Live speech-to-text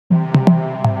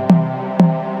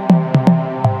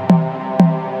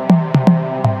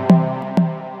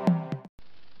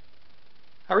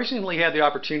recently had the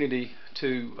opportunity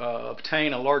to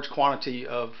obtain a large quantity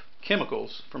of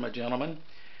chemicals from a gentleman.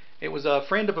 It was a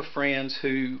friend of a friend's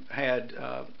who had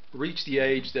reached the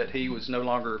age that he was no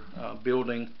longer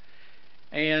building,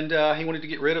 and he wanted to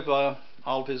get rid of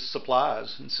all of his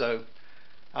supplies. And so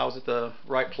I was at the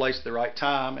right place at the right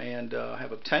time and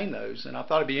have obtained those. And I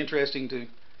thought it'd be interesting to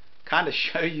kind of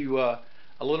show you a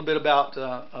little bit about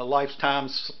a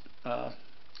lifetime's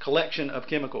collection of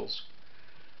chemicals.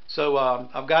 So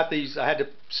I've got these. I had to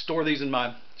store these in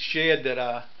my shed that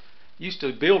I used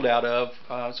to build out of.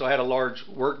 So I had a large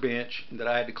workbench that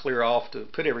I had to clear off to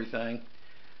put everything.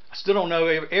 I still don't know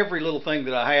every little thing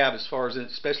that I have, as far as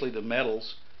especially the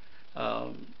metals.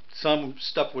 Some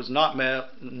stuff was not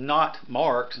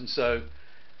marked, and so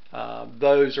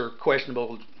those are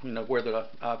questionable. Whether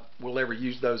I will ever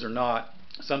use those or not.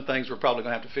 Some things we're probably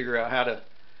going to have to figure out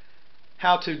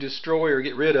how to destroy or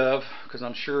get rid of, because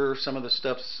I'm sure some of the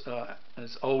stuff's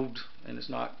is old and it's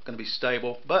not going to be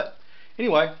stable. But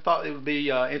anyway, thought it would be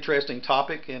an interesting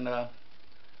topic, and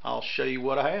I'll show you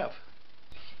what I have.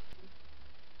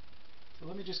 So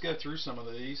let me just go through some of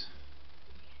these.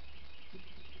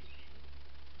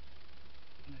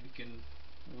 You can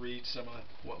read some of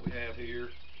what we have here.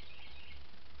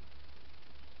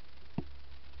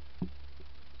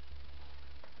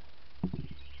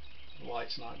 The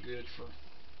light's not good for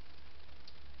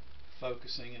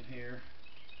focusing in here,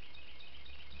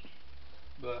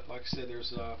 but like I said,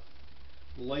 there's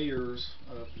layers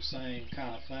of the same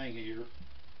kind of thing here,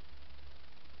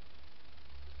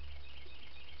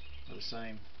 the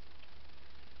same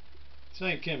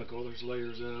chemical. There's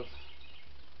layers of.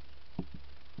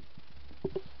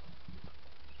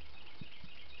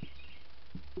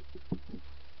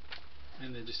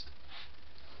 And then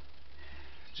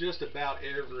just about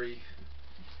every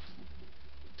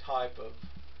type of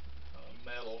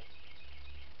metal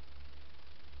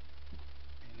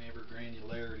and every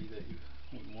granularity that you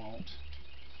would want.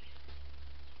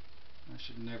 I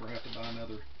should never have to buy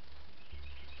another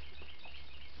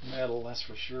metal, that's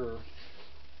for sure.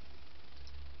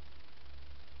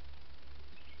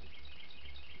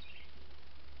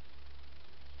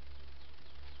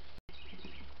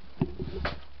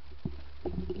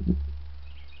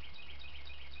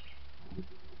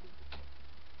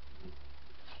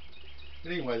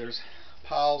 But anyway, there's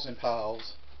piles and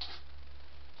piles,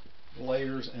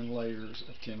 layers and layers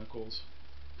of chemicals.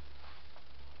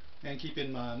 And keep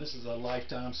in mind, this is a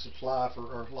lifetime supply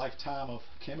or lifetime of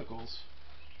chemicals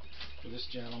for this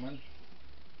gentleman.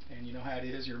 And you know how it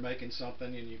is, you're making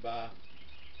something and you buy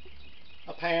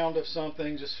a pound of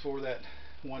something just for that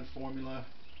one formula,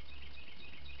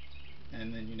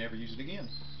 and then you never use it again.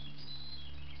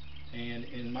 And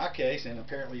in my case, and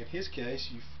apparently in his case,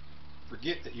 you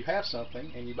forget that you have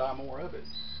something and you buy more of it.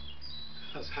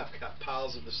 Because I've got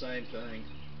piles of the same thing.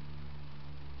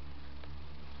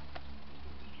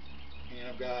 And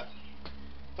I've got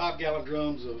 5-gallon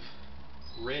drums of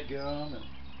red gum and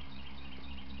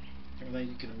everything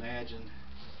you can imagine.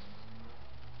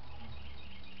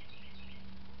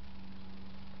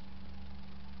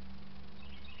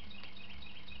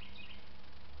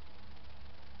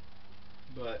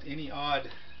 But any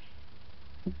odd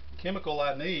chemical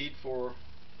I need for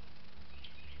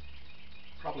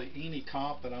probably any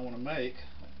comp that I want to make,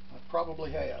 I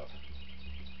probably have.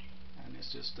 And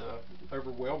it's just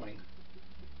overwhelming.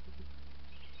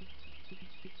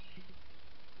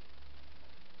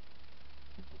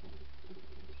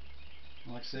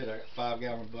 Like I said, I got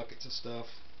 5-gallon buckets of stuff.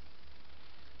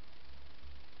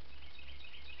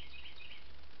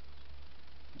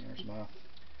 There's my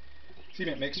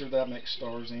cement mixer that I make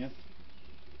stars in.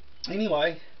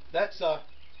 Anyway, that's I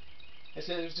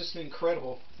said it was just an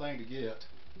incredible thing to get,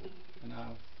 and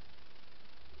I'm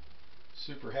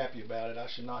super happy about it. I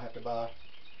should not have to buy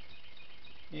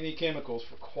any chemicals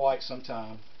for quite some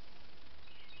time.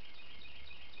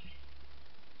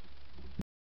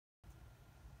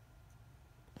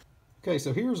 Okay,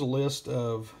 so here's a list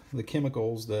of the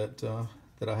chemicals that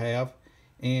I have,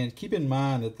 and keep in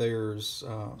mind that there's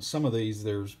some of these,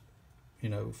 there's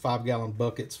 5-gallon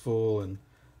buckets full and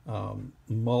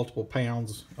multiple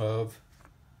pounds of.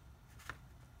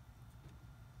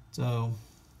 So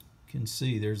you can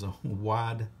see there's a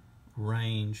wide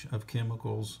range of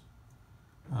chemicals,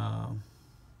 a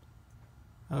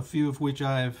few of which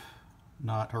I have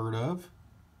not heard of,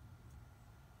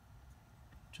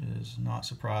 which is not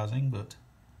surprising, but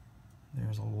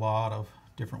there's a lot of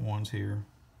different ones here.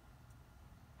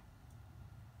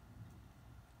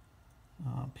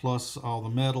 Plus all the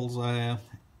metals I have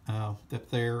up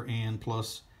there, and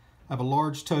plus I have a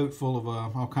large tote full of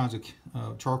all kinds of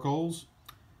charcoals.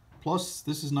 Plus,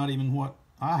 this is not even what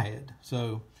I had.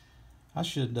 So I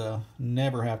should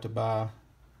never have to buy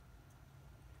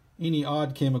any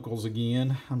odd chemicals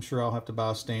again. I'm sure I'll have to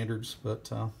buy standards,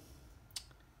 but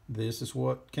this is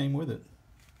what came with it.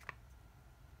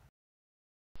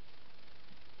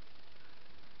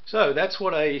 So that's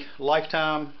what a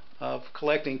lifetime of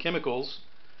collecting chemicals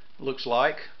looks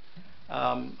like.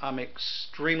 I'm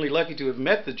extremely lucky to have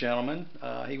met the gentleman.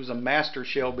 He was a master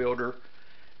shell builder,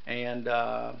 and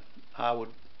I would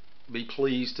be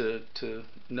pleased to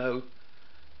know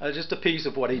just a piece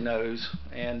of what he knows,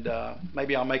 and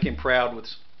maybe I'll make him proud with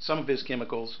some of his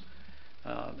chemicals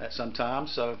at some time.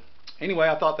 So anyway,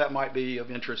 I thought that might be of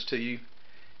interest to you,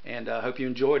 and I hope you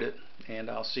enjoyed it, and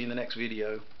I'll see you in the next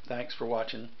video. Thanks for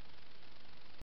watching.